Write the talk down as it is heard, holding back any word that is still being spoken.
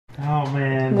Oh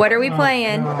man. What are we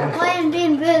playing? We're playing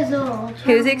Bean Boozled.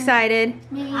 Who's excited?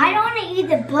 I don't want to eat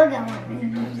the booger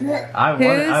one.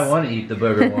 I want to eat the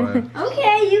booger one.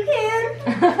 Okay, you can.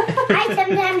 I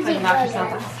sometimes eat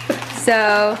boogers.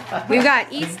 So we've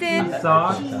got Easton,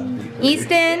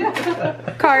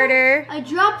 Carter. I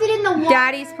dropped it in the water.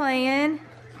 Daddy's playing,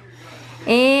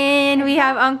 and we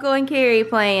have Uncle and Carrie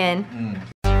playing.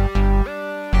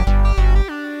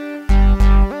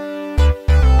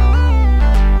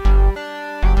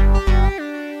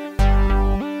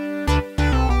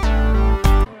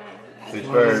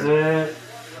 What is it?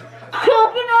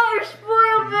 Coconut or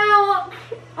spoiled milk.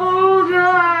 Oh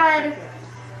god.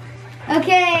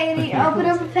 Okay, we need to open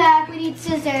up a pack. We need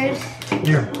scissors.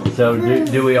 Here. So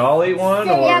do we all eat one,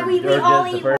 or, Yeah, we or all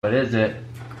just the eat first? What is it?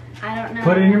 I don't know.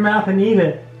 Put it in your mouth and eat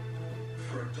it.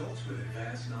 For adults with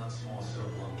advanced non-small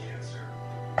cell lung cancer.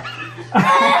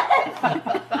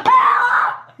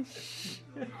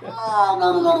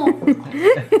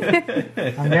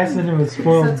 I'm guessing it was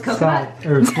spoiled salt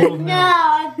or spoiled milk.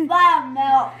 No, it's bottom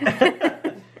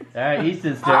milk. Alright,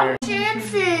 Easton's turn.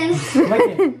 Chances.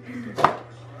 Lick it.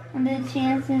 What are the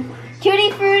chances?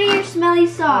 Tutti frutti or smelly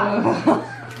salt?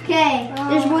 Okay,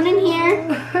 there's one in here.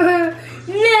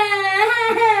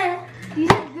 Nah. These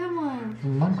are good ones.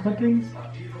 Lung clickings?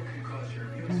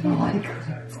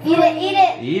 Eat it, eat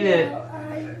it. Eat it.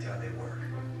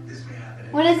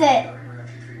 What is it?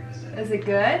 Is it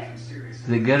good? Is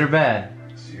it good or bad?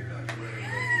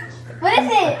 What is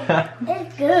it?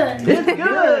 It's good. It's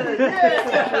good. Does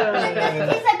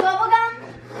it taste like bubble gum?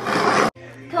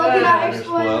 Coconut or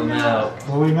spoiled milk?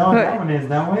 Well, we know what that one is,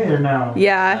 don't we, or no? I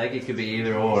Yeah. think it could be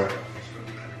either or.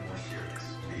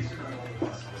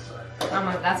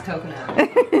 That's coconut.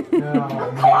 No.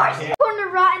 Of course. Corn a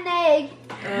rotten egg.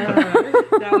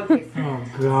 Oh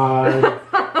God.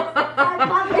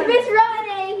 If it's rotten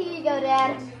egg, here you go,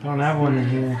 Dad. Don't have one in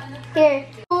here. Here.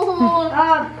 Oh,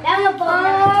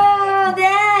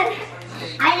 Dad.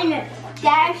 I didn't.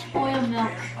 Dad, spoiled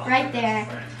milk. Right there.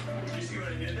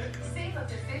 Save up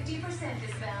to 50%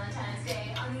 this Valentine's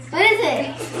Day on these. What is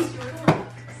it?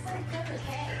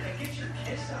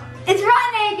 It's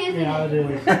rotten egg, isn't Yeah, it?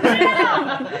 it is. Spit it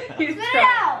out. Spit it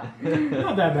out.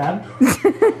 Not that bad.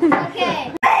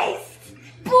 Okay. Paste,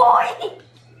 boy.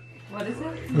 What is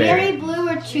it? Berry blue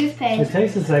or It toothpaste?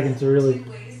 takes a second to really.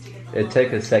 It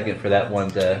took a second for that one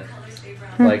to,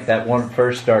 like that one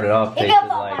first started off tasted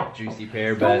like juicy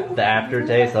pear, but the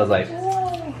aftertaste I was like,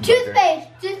 Toothpaste.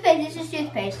 Toothpaste. This is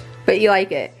toothpaste. But you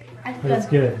like it. But it's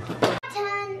good.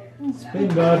 Spin,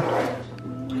 bud.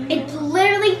 It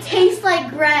literally tastes like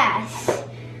grass.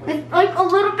 With like a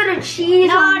little bit of cheese.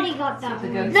 No, I already got that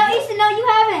one. No, Easton, no, you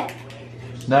haven't.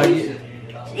 no, you,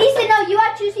 Easton, no, you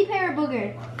got juicy pear or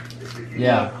booger.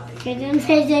 yeah. It didn't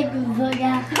taste like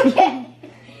booger.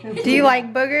 Okay. Do you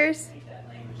like boogers?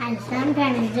 I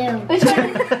sometimes do. Which one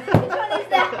is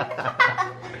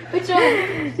that? Which one?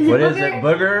 Is What is it?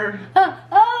 Booger?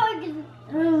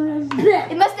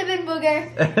 It must have been booger.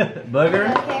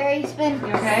 Booger? Carrie, spin.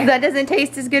 Okay. That doesn't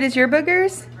taste as good as your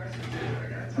boogers?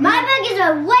 My boogers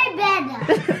are way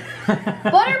better.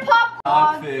 Butter pop.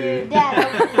 Dog food.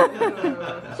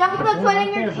 Dad. Chocolate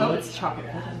pudding or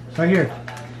Right here.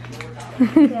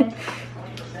 Okay.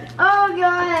 Oh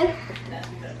god.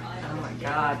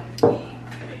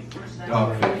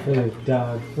 Dog food.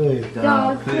 Dog food.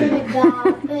 Dog food.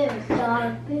 Dog food.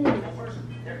 Dog food.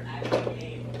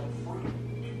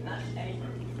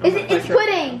 It's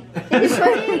pudding. Is it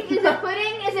pudding? Is it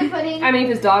pudding? Is it pudding? I mean,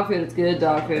 if it's dog food, it's good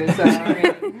dog food. So I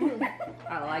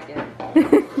like it.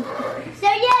 So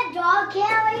yeah, dog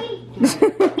Kelly.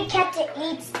 We kept to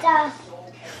eat stuff.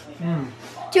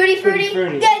 Tutti frutti.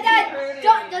 Frutti.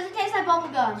 Does it taste like bubble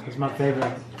gum? It's my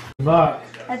favorite. Buck.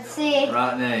 Let's see.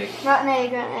 Rotten egg. Rotten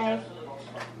egg, rotten egg.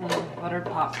 Buttered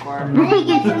popcorn. I need to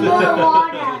get some more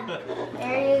water.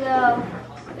 There you go.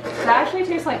 That actually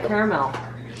tastes like caramel. I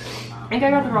think I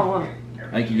got the wrong one.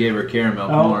 I think you gave her caramel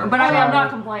corn. But I mean, I'm not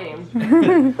complaining. I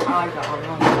like that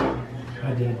one.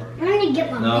 I did. I'm gonna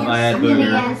get my No, I had Spin booger.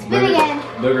 again. Spin again.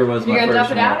 Booger was You my gonna first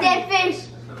dump it one. out? Dead fish.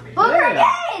 Booger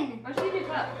again. Why should you do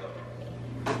that?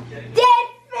 Dead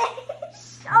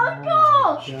fish.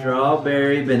 Uncle.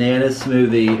 Strawberry banana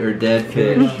smoothie or dead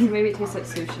fish. Maybe it tastes like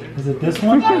sushi. Is it this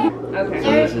one? Okay.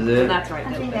 This is it. That's right.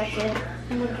 I think that's it.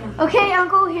 Okay,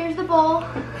 Uncle, here's the bowl.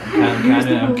 I'm Eat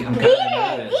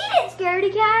it! Eat it,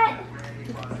 scaredy cat!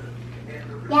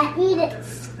 Yeah, eat it,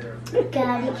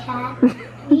 scaredy cat.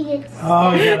 Eat it.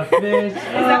 Oh, you got a fish. Is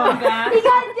that one bad? He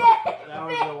got dead That was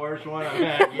fish! the worst one I've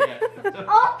had yet.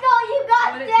 Uncle, you got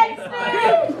dead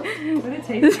fish! What did it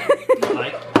taste like?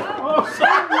 Like, Oh,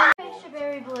 Strawberry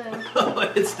berry blue.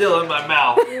 It's still in my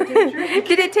mouth.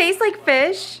 Did it taste like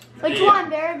fish? Which one,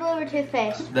 berry blue or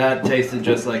toothpaste? That tasted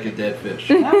just like a dead fish.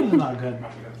 That one's not good.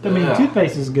 I mean,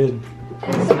 toothpaste is good. So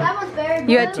that one's berry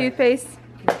blue. You had toothpaste?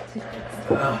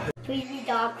 Please be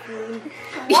dog food.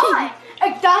 Why?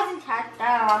 It doesn't taste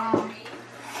that.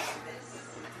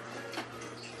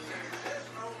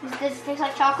 Does this taste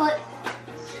like chocolate?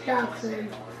 Dog food.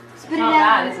 Spit it Not out.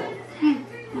 bad, is it?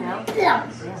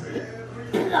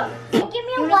 Give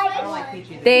me a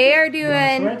white. They are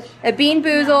doing a Bean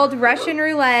Boozled Russian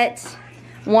roulette.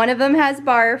 One of them has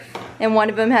barf and one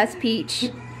of them has peach.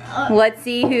 Let's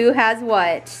see who has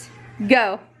what.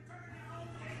 Go.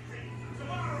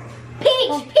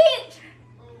 Peach, peach.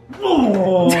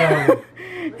 Oh.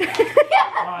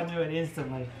 I knew it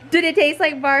instantly. Did it taste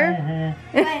like barf?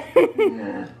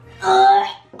 Uh-huh. Ugh.